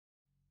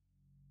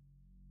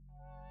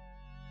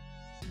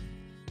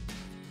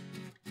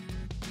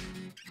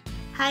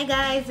Hi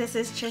guys, this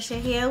is Trisha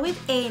here with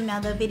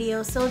another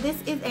video. So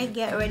this is a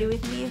get ready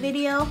with me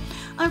video.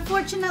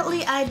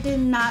 Unfortunately, I did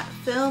not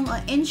film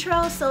an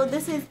intro, so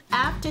this is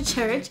after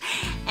church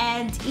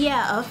and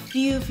yeah, a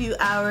few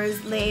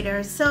hours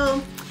later. So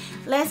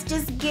let's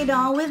just get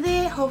on with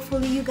it.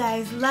 Hopefully you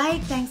guys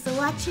like. Thanks for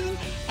watching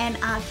and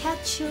I'll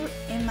catch you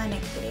in my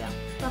next video.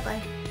 Bye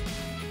bye.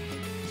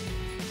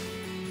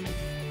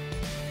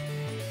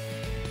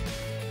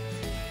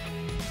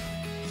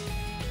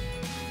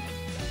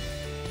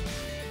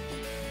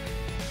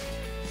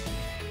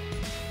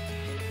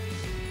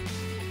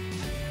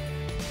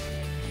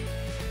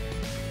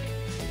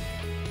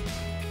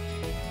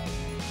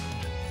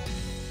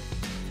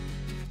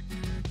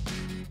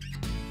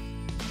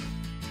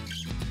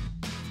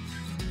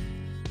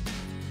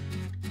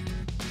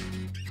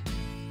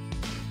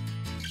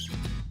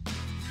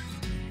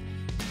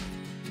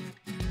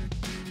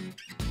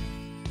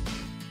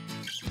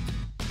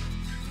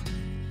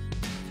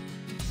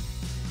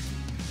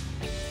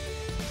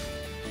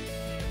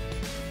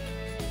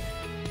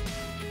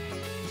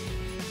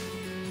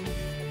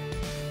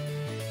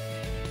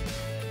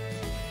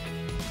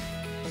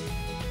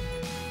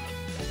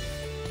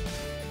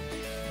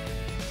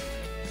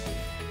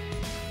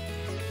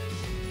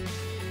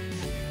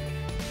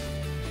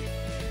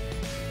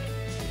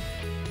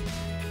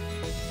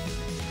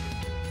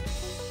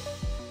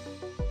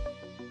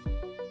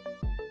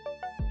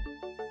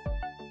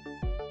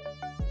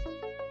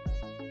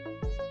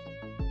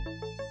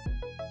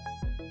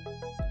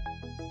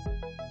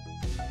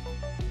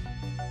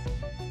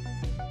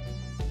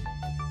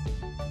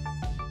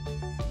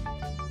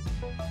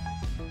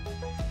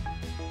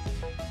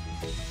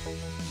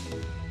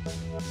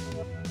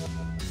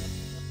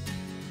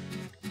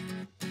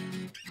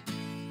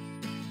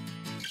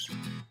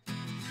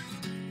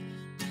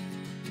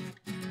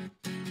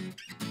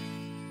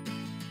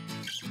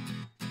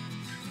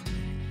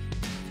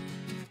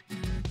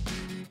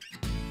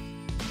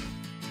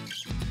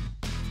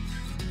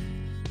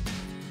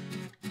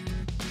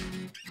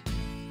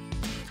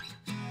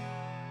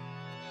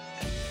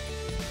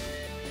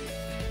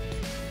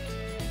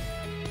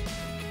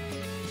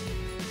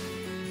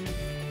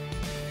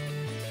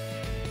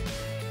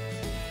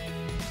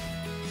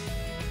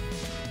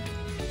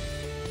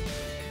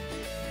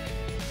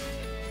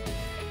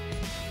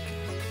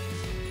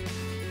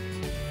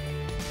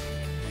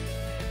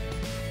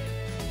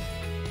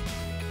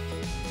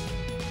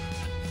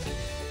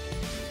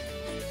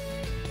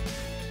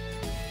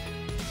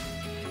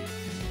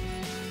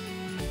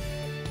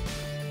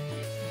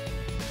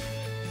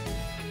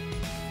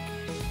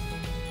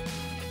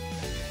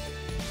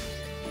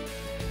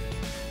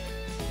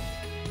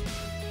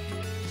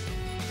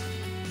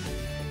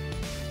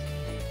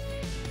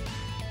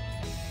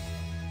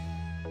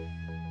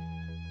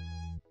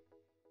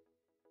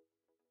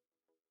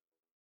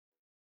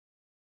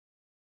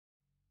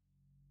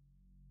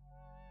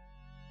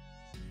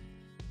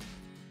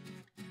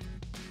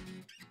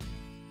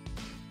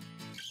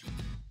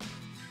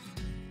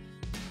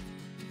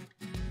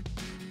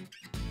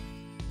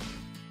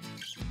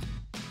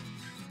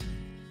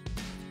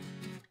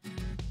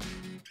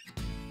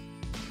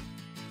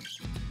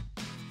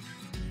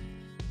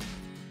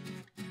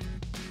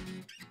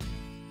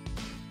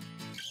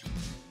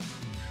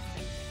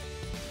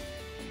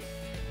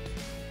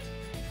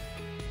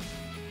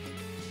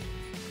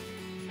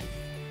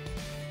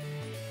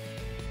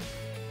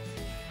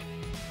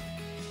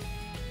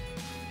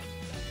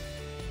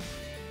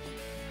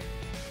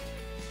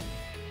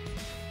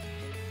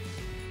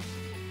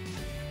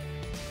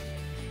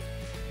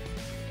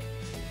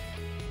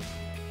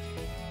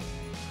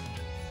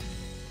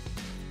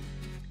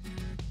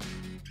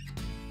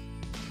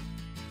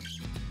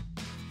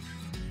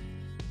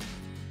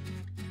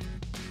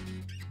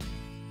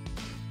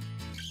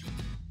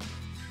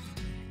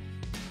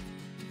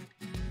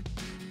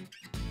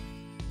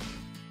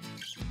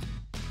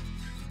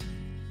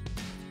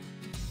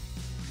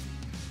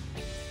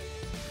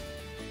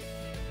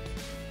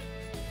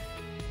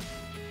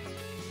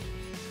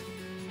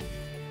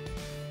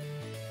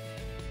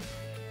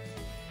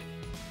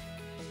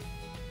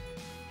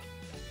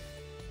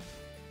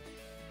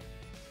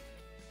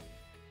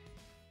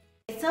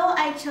 So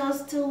I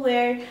chose to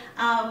wear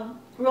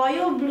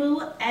royal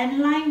blue and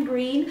lime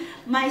green.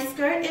 My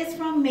skirt is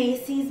from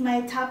Macy's.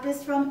 My top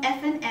is from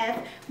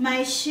F&F.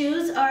 My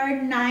shoes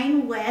are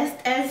 9 West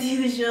as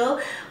usual.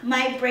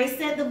 My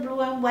bracelet, the blue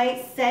and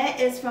white set,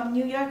 is from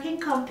New York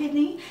 &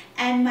 Company.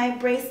 And my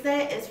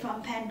bracelet is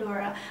from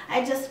Pandora.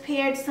 I just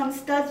paired some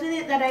studs with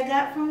it that I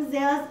got from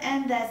Zales,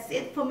 and that's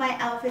it for my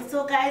outfit.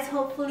 So guys,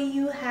 hopefully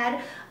you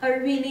had a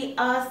really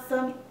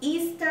awesome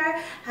Easter.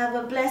 Have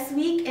a blessed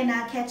week and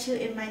I'll catch you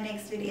in my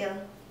next video.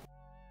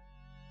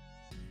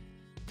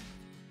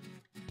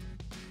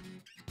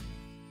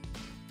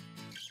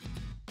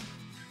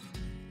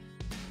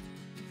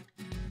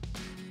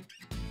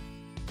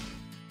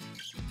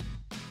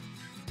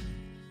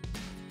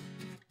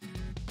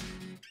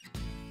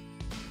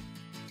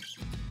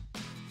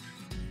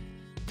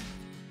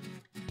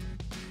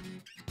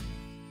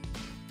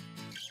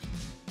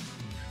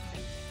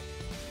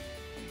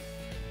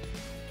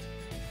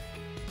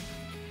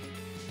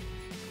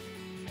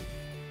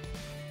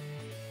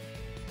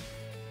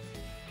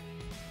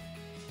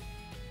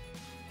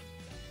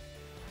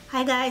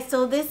 Hi guys,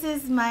 so this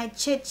is my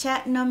chit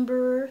chat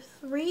number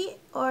 3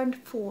 or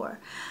 4.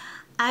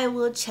 I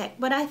will check,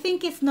 but I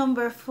think it's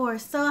number 4.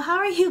 So how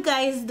are you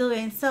guys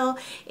doing? So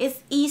it's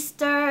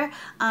Easter.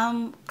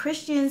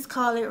 Christians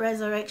call it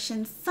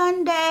Resurrection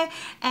Sunday,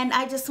 and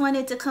I just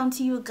wanted to come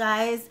to you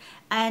guys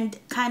and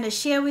kind of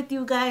share with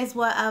you guys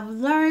what I've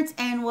learned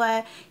and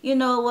what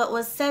what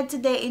was said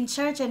today in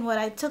church and what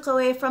I took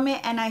away from it,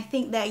 and I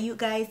think that you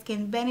guys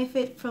can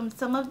benefit from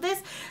some of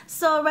this.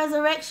 So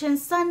Resurrection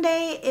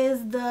Sunday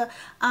is the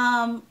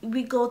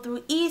we go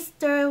through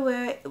Easter,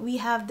 where we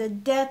have the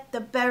death, the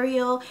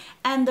burial,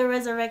 and the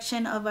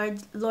resurrection of our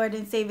Lord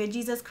and Savior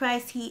Jesus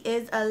Christ. He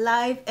is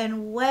alive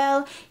and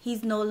well.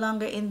 He's no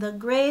longer in the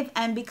grave,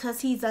 and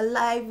because he's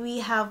alive, we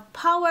have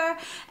power,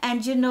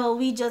 and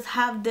we just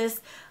have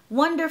this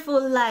wonderful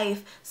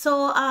life.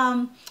 So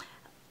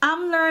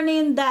I'm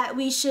learning that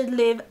we should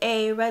live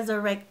a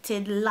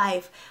resurrected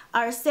life.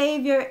 Our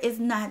Savior is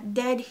not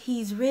dead.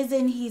 He's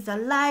risen. He's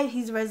alive.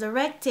 He's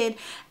resurrected.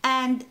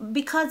 And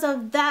because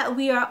of that,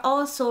 we are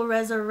also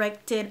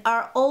resurrected.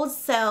 Our old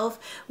self,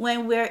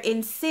 when we're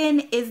in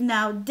sin, is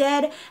now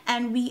dead,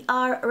 and we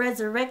are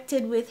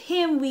resurrected with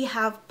him. We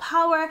have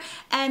power,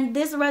 and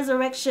this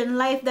resurrection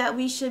life that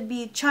we should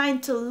be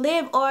trying to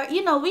live, or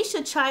we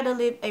should try to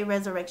live a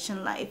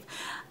resurrection life.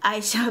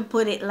 I shall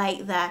put it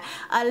like that.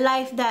 A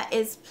life that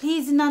is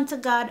pleasing unto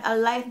God, a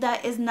life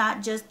that is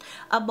not just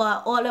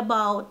all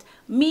about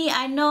me.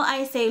 I know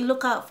I say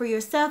look out for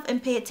yourself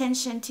and pay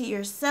attention to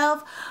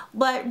yourself,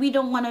 but we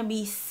don't want to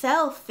be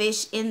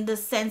selfish in the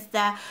sense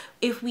that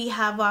if we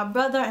have our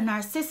brother and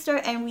our sister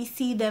and we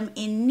see them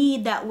in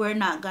need, that we're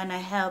not gonna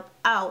help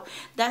out.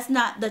 That's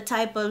not the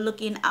type of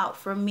looking out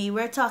for me.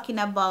 We're talking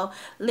about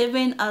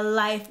living a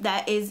life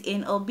that is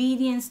in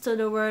obedience to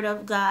the word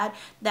of God,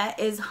 that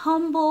is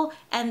humble,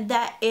 and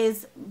that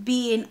is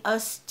being a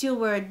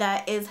steward,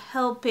 that is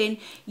helping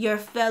your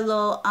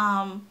fellow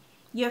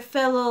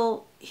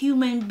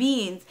human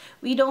beings.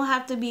 We don't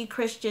have to be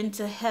Christian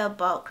to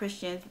help out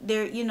Christians.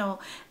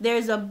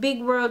 There's a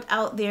big world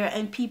out there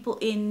and people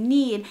in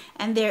need,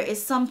 and there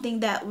is something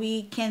that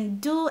we can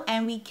do,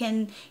 and we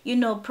can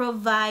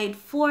provide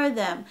for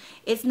them.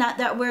 It's not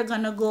that we're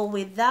gonna go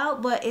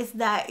without, but it's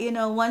that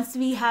once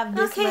we have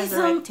this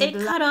resurrected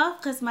life. It cut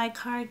off because my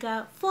car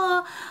got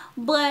full,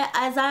 but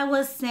as I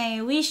was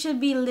saying, we should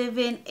be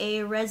living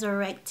a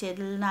resurrected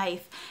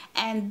life,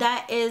 and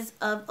that is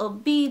of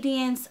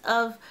obedience,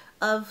 of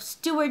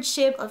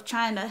stewardship, of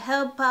trying to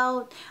help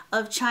out,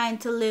 of trying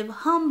to live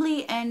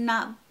humbly and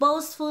not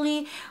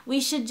boastfully. We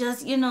should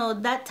just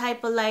that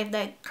type of life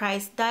that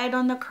Christ died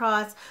on the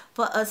cross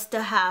for us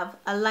to have,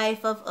 a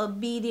life of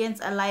obedience,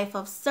 a life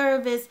of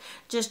service,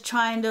 just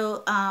trying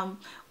to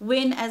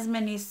win as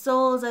many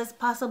souls as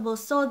possible.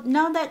 So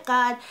now that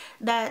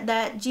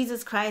that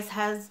Jesus Christ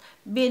has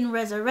been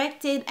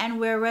resurrected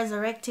and we're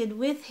resurrected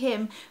with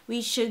him,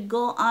 we should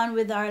go on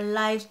with our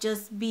lives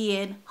just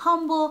being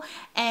humble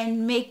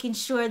and making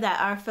sure that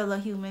our fellow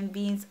human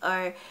beings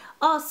are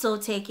also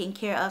taken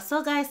care of.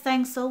 So guys,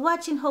 thanks for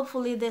watching.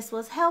 Hopefully this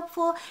was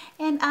helpful,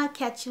 and I'll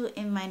catch you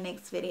in my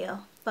next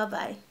video. Bye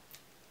bye.